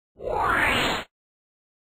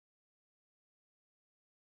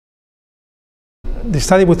the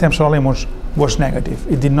study with Temsirolimus was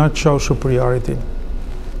negative. It did not show superiority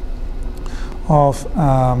of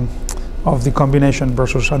the combination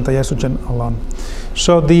versus anti-estrogen alone.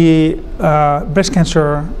 So the breast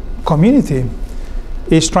cancer community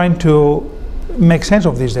is trying to make sense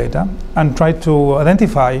of this data and try to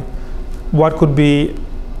identify what could be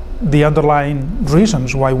the underlying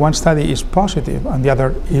reasons why one study is positive and the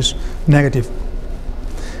other is negative.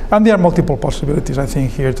 And there are multiple possibilities, I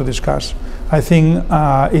think, here to discuss. I think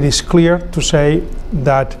it is clear to say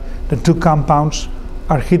that the two compounds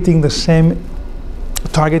are hitting the same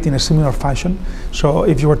target in a similar fashion. So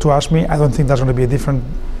if you were to ask me, I don't think there's going to be a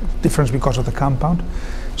difference because of the compound.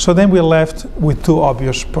 So then we're left with two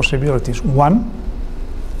obvious possibilities. One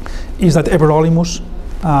is that everolimus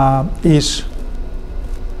is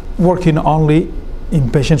working only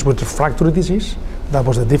in patients with refractory disease. That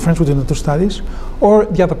was the difference between the two studies. Or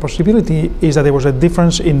the other possibility is that there was a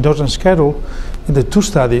difference in dose and schedule in the two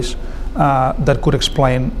studies that could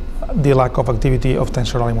explain the lack of activity of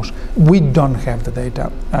Temsirolimus. We don't have the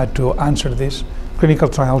data to answer this. Clinical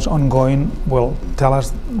trials ongoing will tell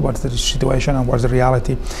us what's the situation and what's the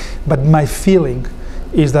reality. But my feeling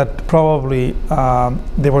is that probably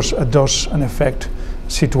there was a dose and effect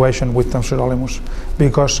situation with Temsirolimus,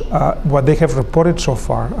 because what they have reported so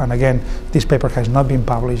far, and again, this paper has not been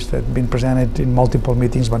published, it's been presented in multiple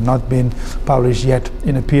meetings, but not been published yet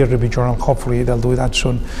in a peer-reviewed journal. Hopefully they'll do that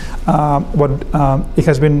soon. What it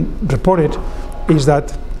has been reported is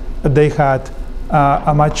that they had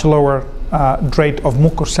a much lower rate of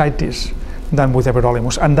mucositis than with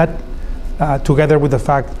everolimus, and that together with the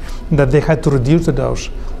fact that they had to reduce the dose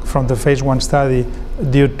from the phase 1 study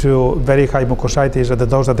due to very high mucositis at the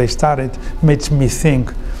dose that they started, makes me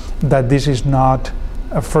think that this is not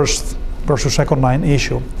a first versus second line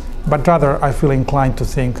issue, but rather I feel inclined to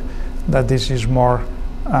think that this is more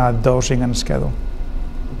dosing and schedule.